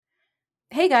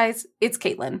Hey guys, it's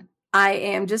Caitlin. I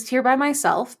am just here by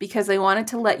myself because I wanted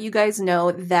to let you guys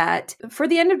know that for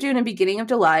the end of June and beginning of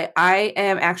July, I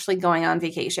am actually going on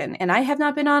vacation. And I have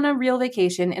not been on a real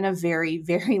vacation in a very,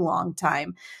 very long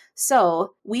time.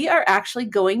 So we are actually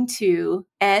going to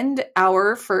end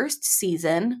our first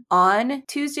season on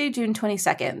Tuesday, June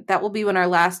 22nd. That will be when our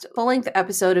last full-length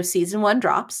episode of season 1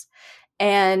 drops.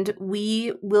 And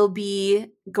we will be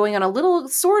going on a little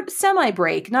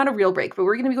semi-break, not a real break, but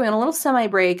we're going to be going on a little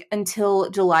semi-break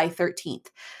until July 13th.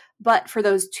 But for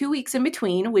those 2 weeks in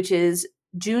between, which is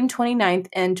June 29th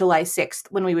and July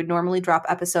 6th, when we would normally drop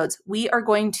episodes, we are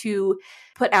going to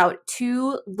put out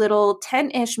 2 little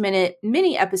 10-ish minute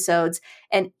mini episodes,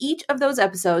 and each of those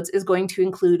episodes is going to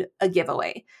include a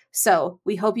giveaway. So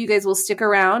we hope you guys will stick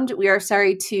around. We are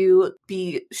sorry to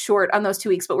be short on those 2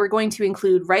 weeks, but we're going to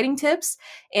include writing tips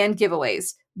and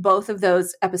giveaways, both of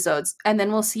those episodes. And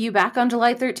then we'll see you back on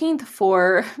July 13th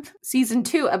for season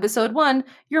 2, episode 1,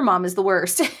 Your Mom is the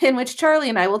Worst, in which Charlie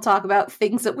and I will talk about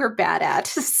things that we're bad at.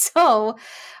 So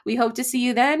we hope to see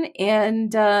you then.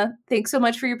 And thanks so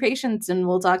much for your patience, and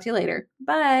we'll talk to you later.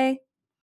 Bye.